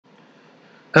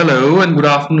Hello and good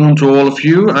afternoon to all of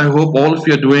you. I hope all of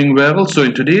you are doing well. So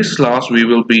in today's class, we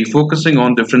will be focusing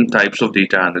on different types of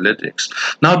data analytics.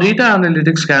 Now, data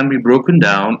analytics can be broken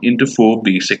down into four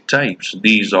basic types.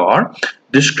 These are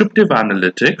descriptive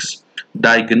analytics,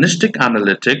 diagnostic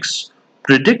analytics,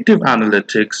 predictive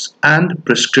analytics, and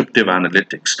prescriptive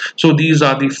analytics. So these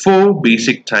are the four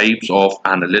basic types of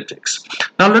analytics.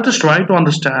 Now let us try to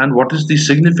understand what is the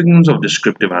significance of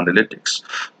descriptive analytics.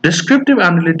 Descriptive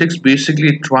analytics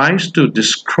basically tries to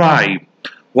describe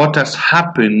what has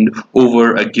happened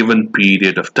over a given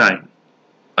period of time.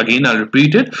 Again, I'll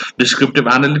repeat it. Descriptive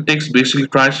analytics basically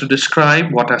tries to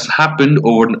describe what has happened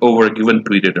over a given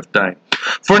period of time.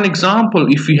 For an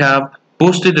example, if you have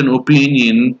posted an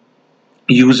opinion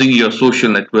using your social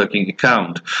networking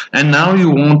account, and now you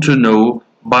want to know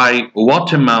by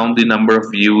what amount the number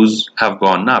of views have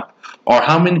gone up, or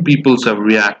how many people have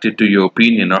reacted to your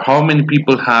opinion, or how many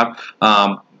people have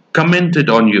commented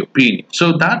on your opinion.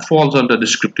 So that falls under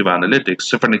descriptive analytics.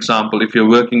 So for an example, if you're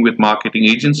working with marketing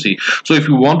agency, so if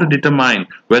you want to determine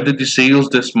whether the sales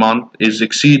this month is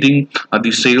exceeding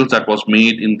the sales that was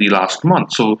made in the last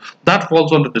month, so that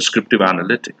falls under descriptive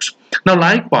analytics. Now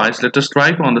likewise, let us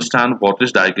try to understand what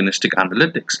is diagnostic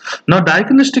analytics. Now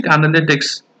diagnostic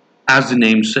analytics, as the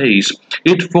name says,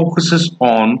 it focuses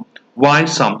on why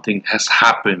something has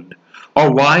happened, or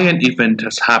why an event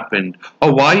has happened,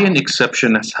 or why an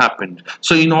exception has happened.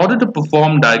 So in order to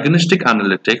perform diagnostic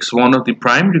analytics, one of the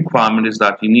prime requirements is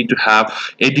that you need to have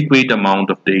adequate amount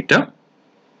of data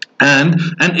and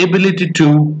an ability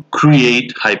to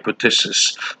create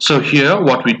hypothesis. So here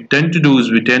what we tend to do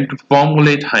is we tend to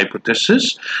formulate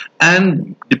hypothesis,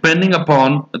 and depending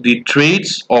upon the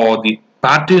traits or the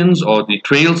patterns or the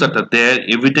trails that are there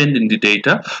evident in the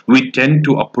data, we tend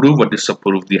to approve or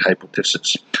disapprove the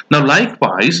hypothesis. Now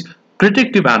likewise,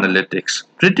 predictive analytics.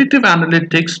 Predictive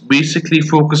analytics basically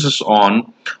focuses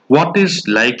on what is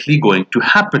likely going to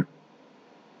happen,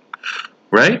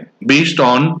 right, based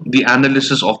on the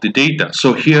analysis of the data.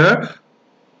 So here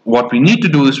what we need to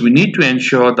do is we need to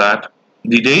ensure that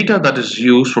the data that is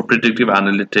used for predictive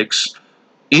analytics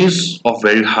is of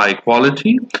very high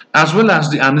quality, as well as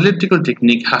the analytical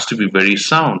technique has to be very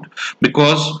sound,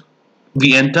 because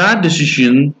the entire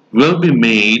decision will be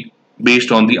made based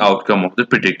on the outcome of the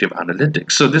predictive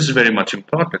analytics. So this is very much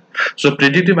important. So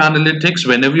predictive analytics,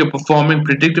 whenever you're performing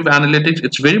predictive analytics,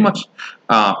 it's very much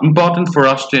important for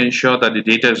us to ensure that the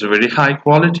data is a very high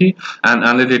quality and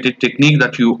analytic technique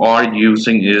that you are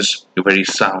using is very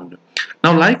sound.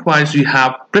 Now likewise, you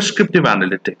have prescriptive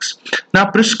analytics. Now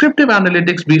prescriptive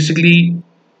analytics basically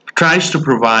tries to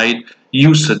provide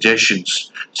you suggestions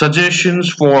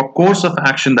for course of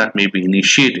action that may be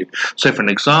initiated. So for an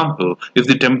example, if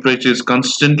the temperature is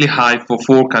constantly high for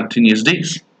 4 continuous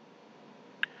days,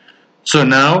 so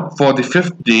now for the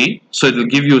 5th day, so it will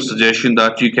give you a suggestion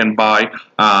that you can buy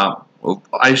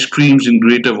ice creams in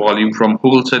greater volume from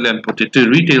wholesale and put it to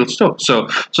retail store. So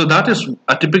that is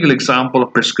a typical example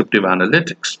of prescriptive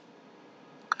analytics.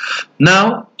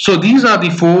 Now, so these are the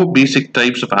four basic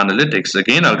types of analytics.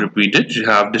 Again, I'll repeat it. You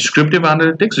have descriptive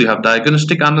analytics, you have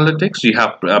diagnostic analytics, you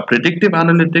have predictive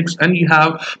analytics, and you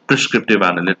have prescriptive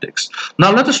analytics.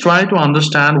 Now, let us try to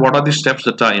understand what are the steps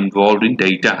that are involved in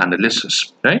data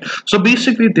analysis, right? So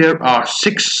basically, there are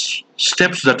 6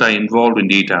 steps that are involved in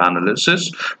data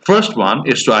analysis. First one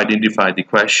is to identify the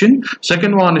question.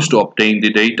 Second one is to obtain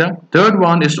the data. Third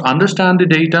one is to understand the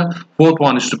data. Fourth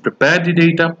one is to prepare the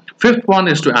data. Fifth one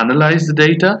is to analyze the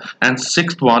data. And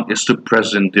sixth one is to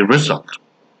present the result.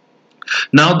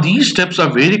 Now these steps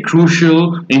are very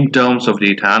crucial in terms of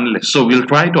data analysis. So we'll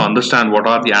try to understand what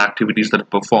are the activities that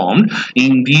are performed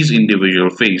in these individual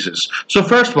phases. So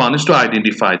first one is to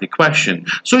identify the question.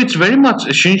 So it's very much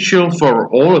essential for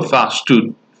all of us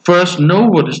to first know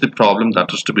what is the problem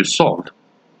that is to be solved.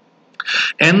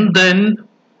 And then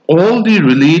all the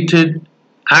related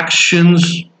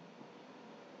actions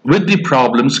with the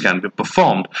problems can be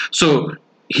performed. So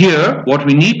here what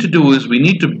we need to do is we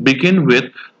need to begin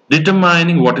with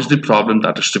determining what is the problem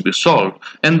that is to be solved,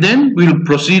 and then we'll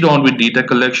proceed on with data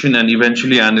collection and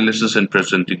eventually analysis and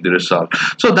presenting the result.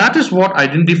 So that is what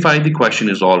identify the question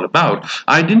is all about.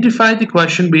 Identify the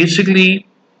question basically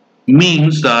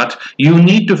means that you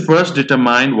need to first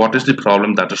determine what is the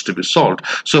problem that is to be solved.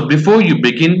 So before you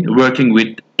begin working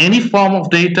with any form of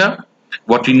data,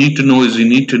 what you need to know is you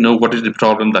need to know what is the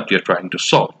problem that you're trying to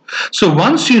solve. So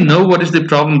once you know what is the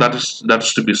problem that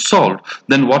is to be solved,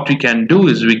 then what we can do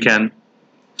is we can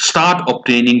start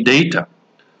obtaining data.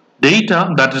 data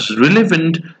that is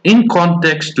relevant in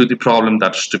context to the problem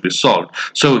that is to be solved.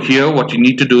 So here what you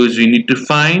need to do is you need to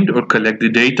find or collect the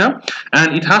data,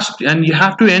 and you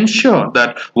have to ensure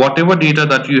that whatever data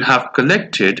that you have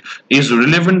collected is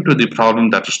relevant to the problem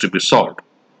that is to be solved.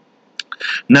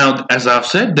 Now, as I've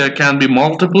said, there can be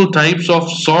multiple types of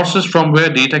sources from where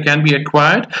data can be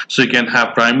acquired. So you can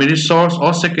have primary source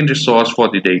or secondary source for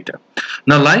the data.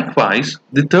 Now, likewise,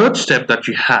 the third step that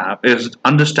you have is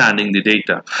understanding the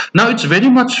data. Now, it's very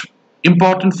much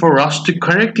important for us to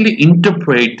correctly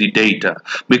interpret the data,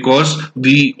 because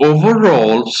the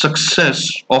overall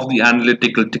success of the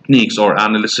analytical techniques or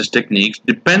analysis techniques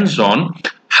depends on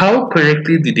how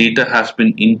correctly the data has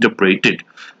been interpreted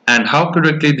and how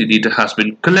correctly the data has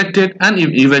been collected and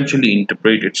eventually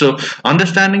interpreted. So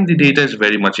understanding the data is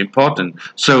very much important.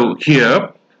 So here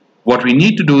what we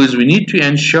need to do is we need to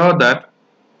ensure that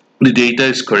the data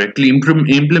is correctly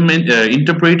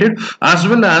interpreted, as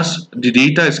well as the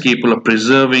data is capable of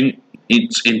preserving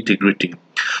its integrity.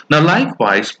 Now,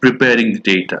 likewise, preparing the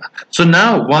data. So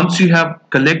now, once you have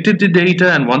collected the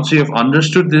data and once you have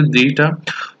understood the data,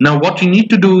 now what you need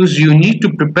to do is you need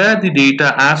to prepare the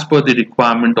data as per the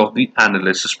requirement of the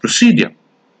analysis procedure.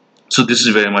 So this is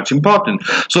very much important.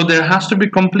 So there has to be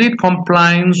complete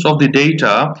compliance of the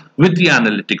data with the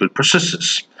analytical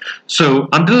processes. So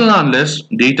until and unless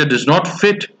data does not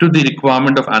fit to the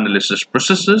requirement of analysis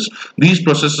processes, these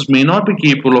processes may not be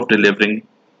capable of delivering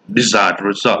desired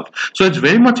result. So it's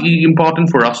very much important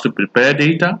for us to prepare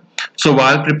data. So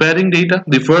while preparing data,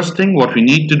 the first thing what we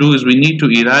need to do is we need to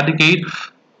eradicate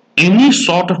any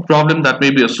sort of problem that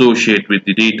may be associated with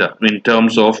the data in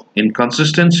terms of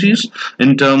inconsistencies,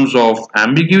 in terms of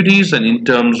ambiguities, and in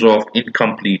terms of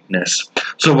incompleteness.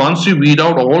 So once you weed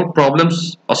out all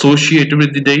problems associated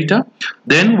with the data,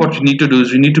 then what you need to do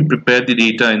is you need to prepare the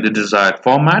data in the desired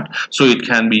format so it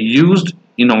can be used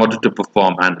in order to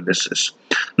perform analysis.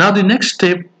 Now the next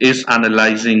step is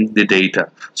analyzing the data.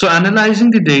 So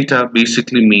analyzing the data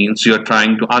basically means you're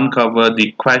trying to uncover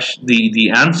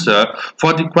the answer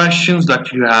for the questions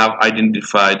that you have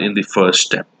identified in the first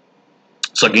step.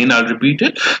 So again, I'll repeat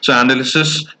it. So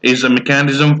analysis is a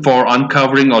mechanism for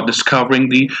uncovering or discovering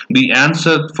the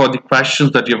answer for the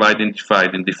questions that you've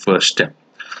identified in the first step.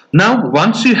 Now,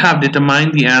 once you have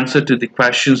determined the answer to the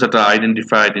questions that are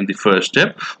identified in the first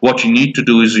step, what you need to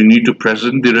do is you need to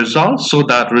present the results so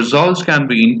that results can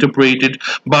be interpreted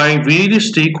by various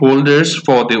stakeholders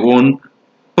for their own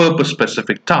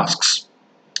purpose-specific tasks.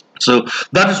 So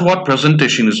that is what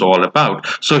presentation is all about.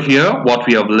 So here what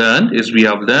we have learned is we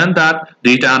have learned that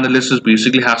data analysis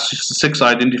basically has six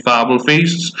identifiable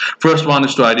phases. First one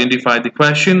is to identify the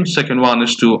question, second one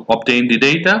is to obtain the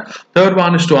data, third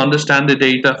one is to understand the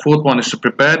data, fourth one is to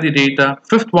prepare the data,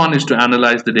 fifth one is to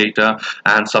analyze the data,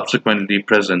 and subsequently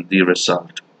present the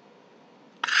result.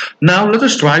 Now let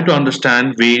us try to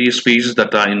understand various phases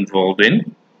that are involved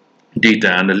in data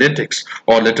analytics,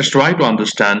 or let us try to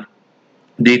understand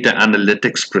data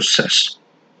analytics process.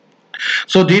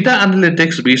 So data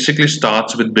analytics basically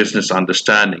starts with business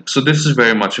understanding. So this is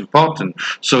very much important.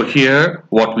 So here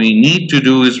what we need to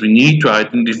do is we need to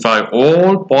identify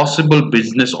all possible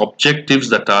business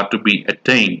objectives that are to be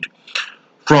attained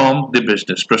from the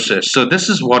business process. So this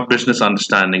is what business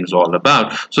understanding is all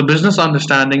about. So business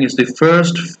understanding is the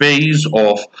first phase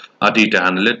of data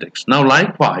analytics. Now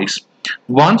likewise,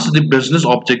 once the business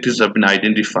objectives have been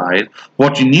identified,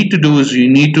 what you need to do is you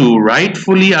need to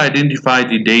rightfully identify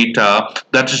the data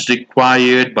that is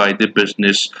required by the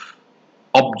business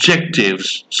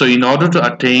objectives. So in order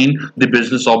to attain the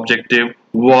business objective,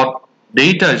 what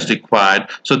data is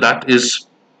required, so that is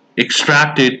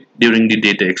extracted during the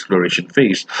data exploration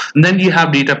phase. And then you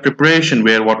have data preparation,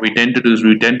 where what we tend to do is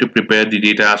we tend to prepare the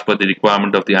data as per the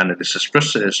requirement of the analysis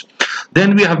process.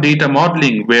 Then we have data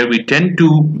modeling, where we tend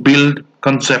to build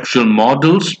conceptual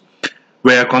models,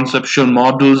 where conceptual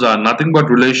models are nothing but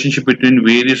relationship between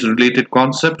various related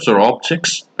concepts or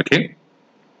objects. Okay.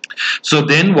 So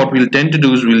then what we'll tend to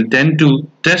do is we'll tend to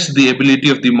test the ability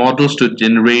of the models to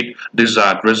generate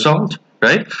desired result.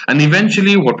 Right? And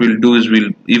eventually what we'll do is we'll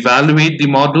evaluate the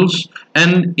models,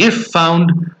 and if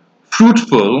found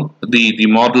fruitful, the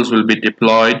models will be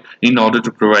deployed in order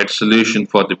to provide solution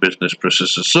for the business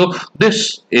processes. So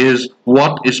this is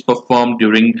what is performed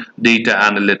during data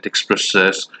analytics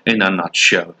process in a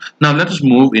nutshell. Now let us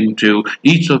move into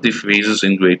each of the phases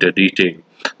in greater detail.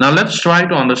 Now let's try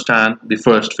to understand the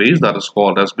first phase, that is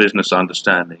called as business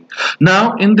understanding.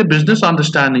 Now in the business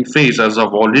understanding phase, as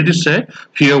I've already said,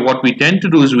 here what we tend to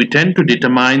do is we tend to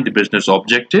determine the business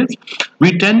objectives.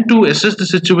 We tend to assess the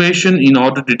situation in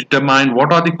order to determine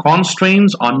what are the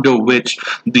constraints under which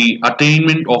the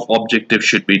attainment of objectives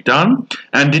should be done,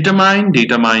 and determine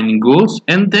data mining goals,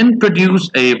 and then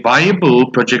produce a viable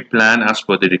project plan as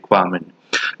per the requirement.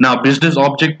 Now, business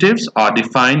objectives are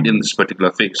defined in this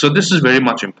particular phase. So this is very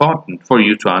much important for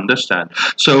you to understand.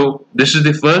 So this is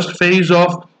the first phase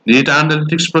of data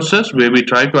analytics process, where we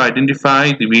try to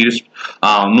identify the various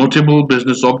notable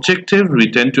business objectives.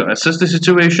 We tend to assess the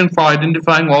situation for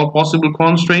identifying all possible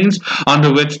constraints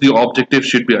under which the objective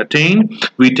should be attained.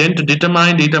 We tend to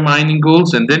determine data mining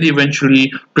goals, and then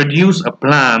eventually produce a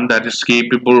plan that is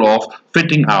capable of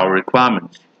fitting our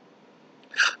requirements.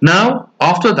 Now,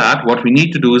 after that, what we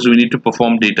need to do is we need to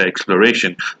perform data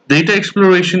exploration. Data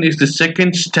exploration is the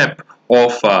second step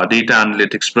of data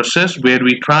analytics process, where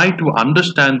we try to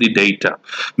understand the data,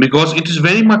 because it is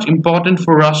very much important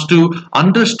for us to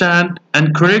understand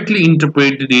and correctly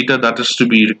interpret the data that is to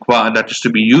be required, that is to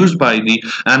be used by the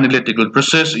analytical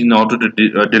process in order to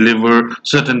deliver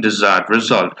certain desired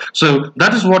result. So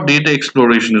that is what data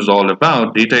exploration is all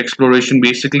about. Data exploration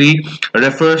basically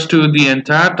refers to the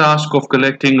entire task of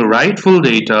collecting rightful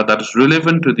data that is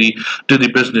relevant to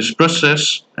the business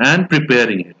process and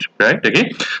preparing it, right?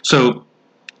 Okay, so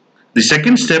the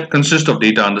second step consists of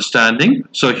data understanding.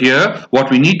 So here what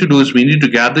we need to do is we need to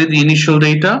gather the initial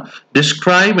data,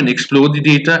 describe and explore the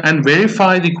data, and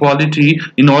verify the quality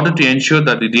in order to ensure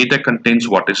that the data contains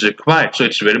what is required. So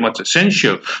it's very much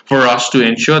essential for us to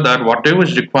ensure that whatever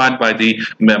is required by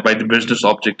the business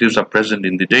objectives are present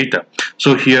in the data.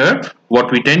 So here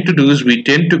what we tend to do is we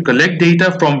tend to collect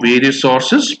data from various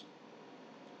sources.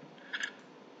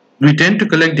 We tend to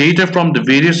collect data from the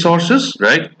various sources,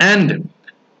 right? And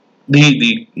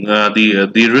the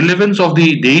relevance of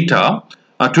the data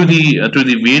to the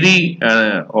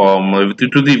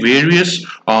various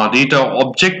data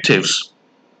objectives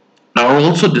are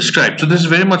also described. So this is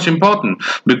very much important,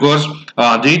 because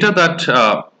data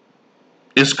that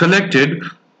is collected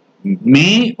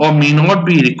may or may not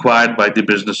be required by the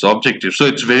business objective. So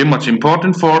it's very much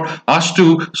important for us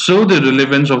to show the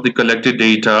relevance of the collected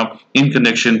data in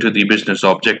connection to the business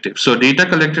objective. So data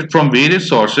collected from various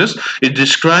sources is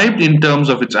described in terms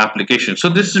of its application. So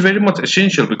this is very much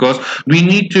essential, because we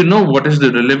need to know what is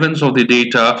the relevance of the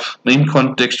data in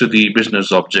context to the business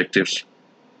objectives.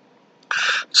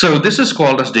 So this is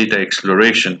called as data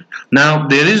exploration. Now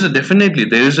there is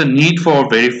a need for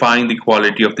verifying the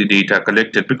quality of the data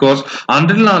collected, because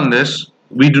until and unless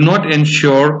we do not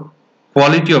ensure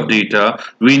quality of data,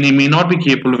 we may not be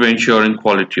capable of ensuring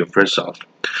quality of result.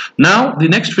 Now the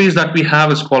next phase that we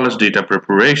have is called as data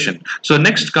preparation. So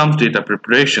next comes data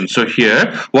preparation. So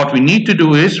here what we need to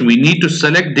do is we need to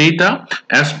select data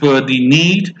as per the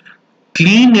need,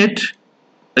 clean it,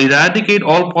 eradicate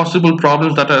all possible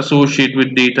problems that are associated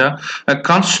with data,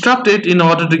 construct it in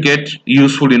order to get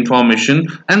useful information,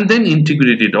 and then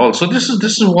integrate it all. So this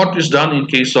is what is done in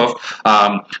case of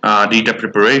data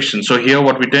preparation. So here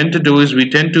what we tend to do is we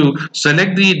tend to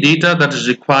select the data that is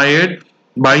required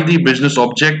by the business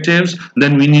objectives.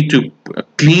 Then we need to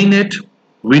clean it.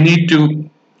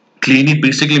 Clean it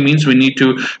basically means we need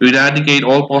to eradicate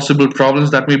all possible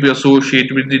problems that may be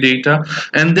associated with the data,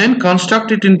 and then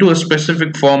construct it into a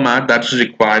specific format that's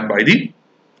required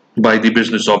by the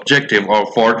business objective, or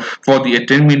for the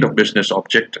attainment of business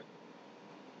objective.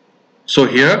 So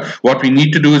here what we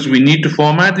need to do is we need to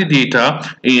format the data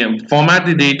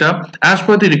as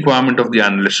per the requirement of the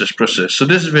analysis process. So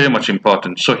this is very much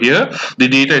important. So here the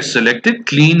data is selected,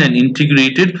 cleaned and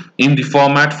integrated in the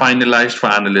format finalized for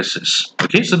analysis.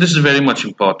 Okay, so this is very much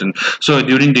important. So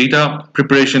during data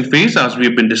preparation phase, as we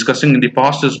have been discussing in the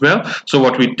past as well, so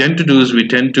what we tend to do is we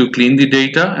tend to clean the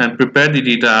data and prepare the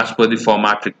data as per the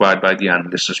format required by the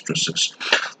analysis process.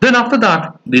 Then after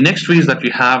that, the next phase that we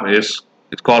have is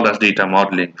it's called as data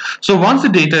modeling. So once the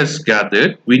data is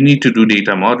gathered, we need to do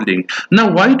data modeling. Now,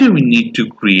 why do we need to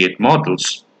create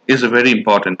models? Is a very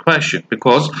important question,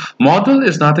 because model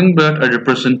is nothing but a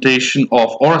representation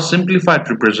of, or a simplified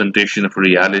representation of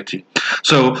reality.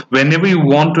 So whenever you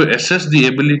want to assess the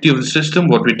ability of the system,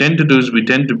 what we tend to do is we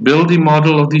tend to build the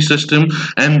model of the system,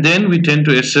 and then we tend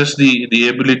to assess the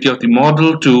ability of the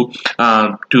model to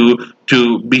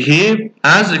to behave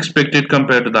as expected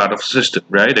compared to that of system,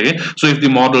 right? Okay, so if the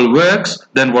model works,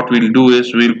 then what we'll do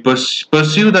is we'll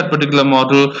pursue that particular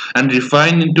model and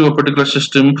refine into a particular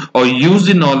system, or use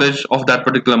the knowledge of that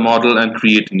particular model and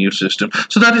create a new system.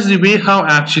 So that is the way how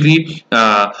actually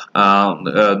the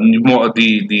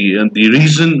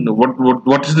reason,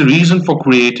 what is the reason for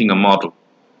creating a model.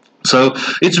 So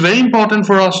it's very important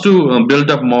for us to build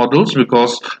up models,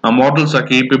 because models are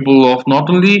capable of not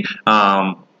only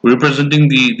representing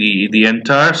the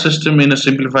entire system in a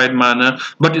simplified manner,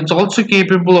 but it's also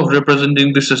capable of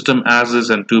representing the system as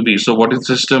is and to be. So what is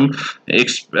system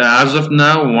as of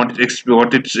now, what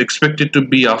it's expected to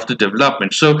be after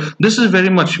development. So this is very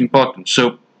much important.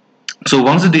 So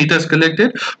once the data is collected,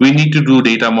 we need to do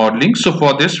data modeling. So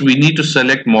for this, we need to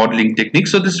select modeling techniques.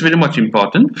 So this is very much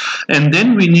important. And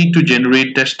then we need to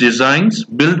generate test designs,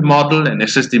 build model, and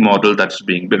assess the model that's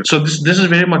being built. So this is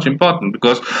very much important,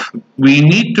 because we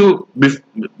need to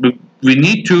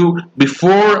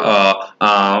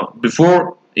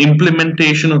before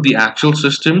implementation of the actual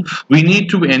system, we need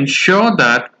to ensure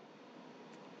that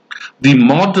the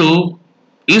model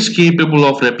is capable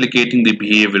of replicating the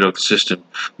behavior of the system.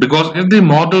 Because if the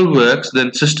model works,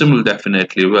 then system will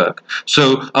definitely work.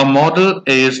 So a model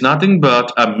is nothing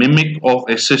but a mimic of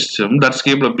a system that's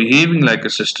capable of behaving like a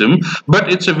system,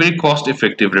 but it's a very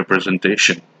cost-effective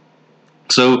representation.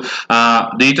 So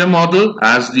data model,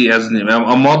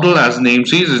 a model as the name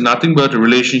says, is nothing but a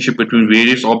relationship between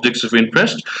various objects of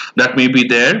interest that may be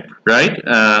there, right?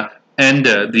 And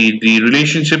the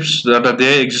relationships that are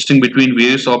there existing between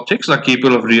various objects are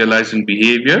capable of realizing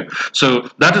behavior. So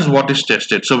that is what is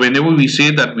tested. So whenever we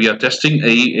say that we are testing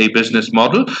a business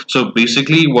model, so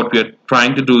basically what we are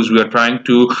trying to do is we are trying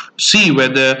to see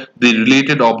whether the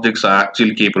related objects are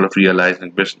actually capable of realizing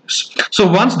business. So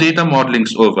once data modeling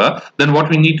is over, then what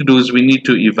we need to do is we need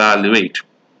to evaluate.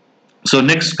 So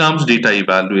next comes data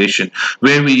evaluation,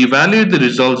 where we evaluate the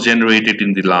results generated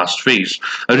in the last phase,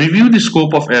 review the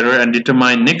scope of error, and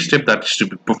determine next step that is to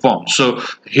be performed. So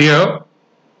here,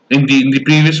 in the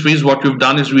previous phase, what we've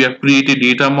done is we have created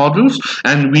data models,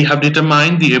 and we have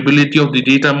determined the ability of the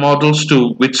data models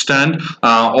to withstand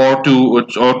or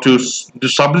to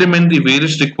supplement the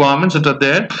various requirements that are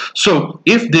there. So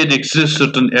if there exist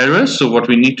certain errors, so what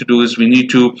we need to do is we need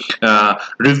to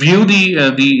review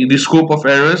the scope of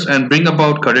errors and bring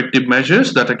about corrective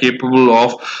measures that are capable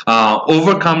of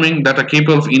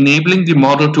enabling the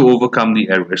model to overcome the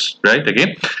errors, right?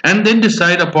 Okay, and then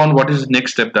decide upon what is the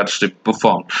next step that's to be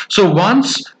performed. So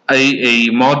once a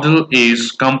model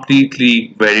is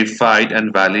completely verified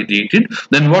and validated,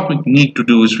 then what we need to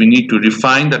do is we need to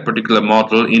refine that particular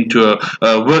model into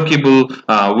a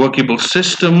workable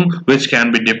system which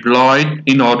can be deployed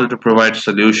in order to provide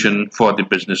solution for the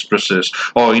business process,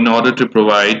 or in order to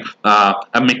provide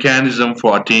a mechanism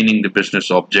for attaining the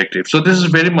business objective. So this is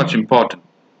very much important.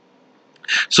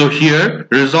 So here,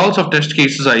 results of test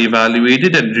cases are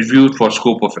evaluated and reviewed for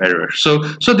scope of error. So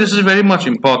this is very much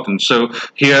important. So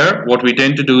here, what we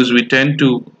tend to do is we tend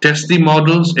to test the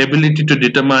model's ability to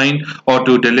determine or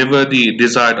to deliver the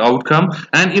desired outcome.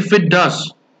 And if it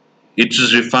does, it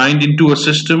is refined into a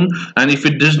system, and if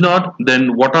it does not,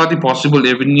 then what are the possible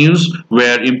avenues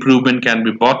where improvement can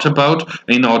be brought about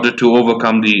in order to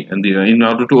overcome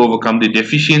the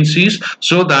deficiencies,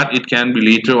 so that it can be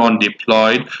later on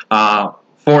deployed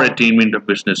for attainment of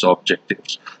business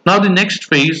objectives. Now the next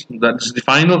phase, that's the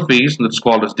final phase, that's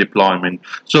called as deployment.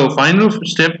 So final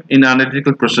step in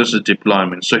analytical process is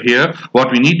deployment. So here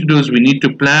what we need to do is we need to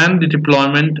plan the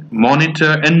deployment,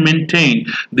 monitor and maintain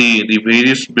the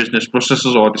various business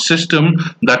processes or the system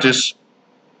that is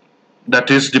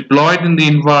deployed in the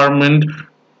environment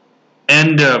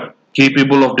and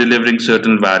capable of delivering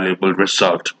certain valuable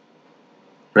result.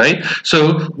 Right,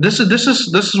 so this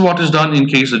is what is done in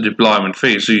case of deployment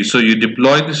phase. So you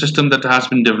deploy the system that has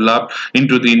been developed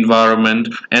into the environment,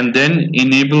 and then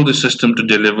enable the system to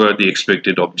deliver the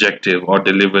expected objective or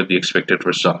deliver the expected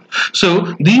result.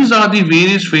 So these are the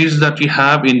various phases that we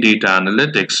have in data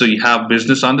analytics. So you have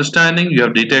business understanding, you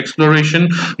have data exploration,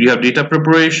 you have data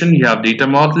preparation, you have data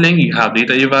modeling, you have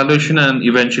data evaluation, and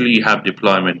eventually you have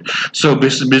deployment. So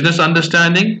business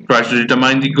understanding tries to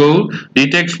determine the goal,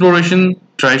 data exploration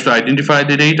tries to identify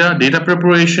the data, data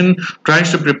preparation tries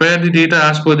to prepare the data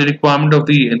as per the requirement of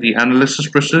the analysis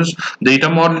process, data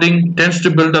modeling tends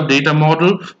to build up data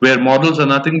model, where models are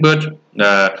nothing but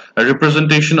a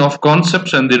representation of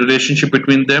concepts and the relationship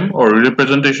between them, or a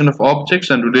representation of objects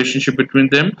and relationship between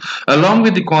them, along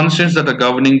with the constraints that are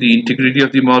governing the integrity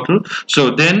of the model.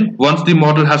 So then once the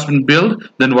model has been built,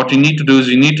 then what you need to do is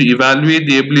you need to evaluate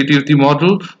the ability of the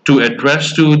model to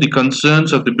address to the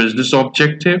concerns of the business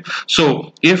objective.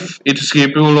 So if it is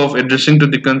capable of addressing to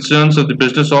the concerns of the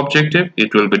business objective,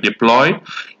 it will be deployed.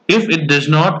 If it does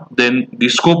not, then the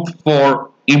scope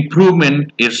for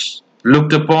improvement is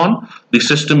looked upon, the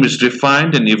system is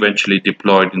defined and eventually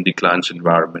deployed in the client's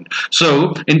environment.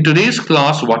 So in today's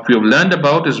class, what we have learned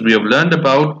about is we have learned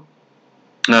about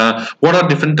what are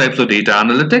different types of data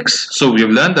analytics. So we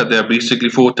have learned that there are basically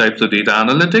 4 types of data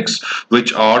analytics,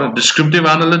 which are descriptive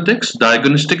analytics,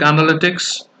 diagnostic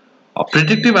analytics,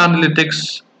 predictive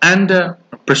analytics, and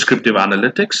prescriptive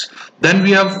analytics. Then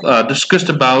we have discussed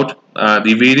about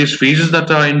the various phases that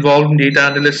are involved in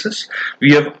data analysis.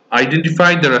 We have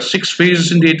identified there are 6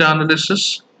 phases in data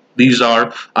analysis. These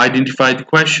are: identify the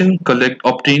question, collect,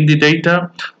 obtain the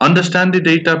data, understand the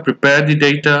data, prepare the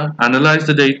data, analyze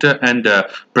the data, and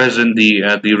present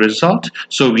the result.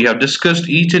 So we have discussed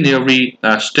each and every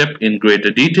step in greater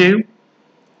detail.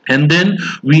 And then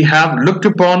we have looked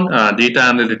upon data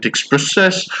analytics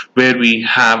process, where we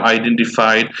have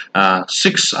identified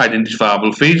 6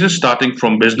 identifiable phases, starting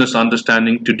from business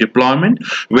understanding to deployment,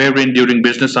 wherein during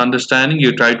business understanding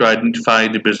you try to identify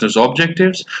the business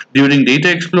objectives. During data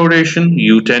exploration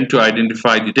you tend to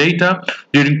identify the data.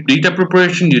 During data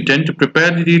preparation you tend to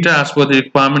prepare the data as per the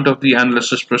requirement of the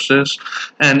analysis process.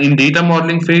 And in data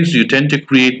modeling phase you tend to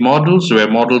create models, where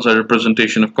models are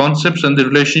representation of concepts and the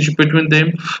relationship between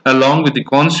them, along with the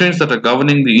constraints that are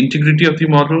governing the integrity of the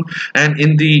model. And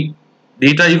in the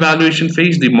data evaluation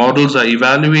phase, the models are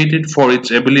evaluated for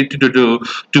its ability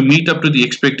to meet up to the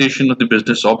expectation of the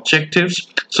business objectives.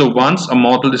 So once a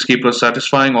model is capable of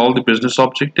satisfying all the business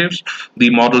objectives, the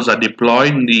models are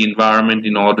deployed in the environment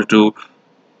in order to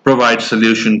provide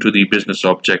solution to the business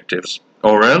objectives.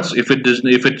 Or else, if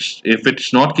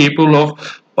it's not capable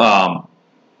of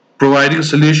providing a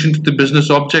solution to the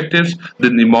business objectives,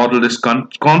 then the model is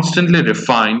constantly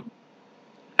refined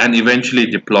and eventually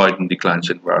deployed in the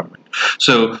client's environment.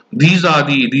 So these are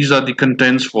the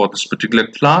contents for this particular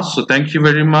class. So thank you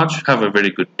very much. Have a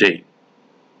very good day.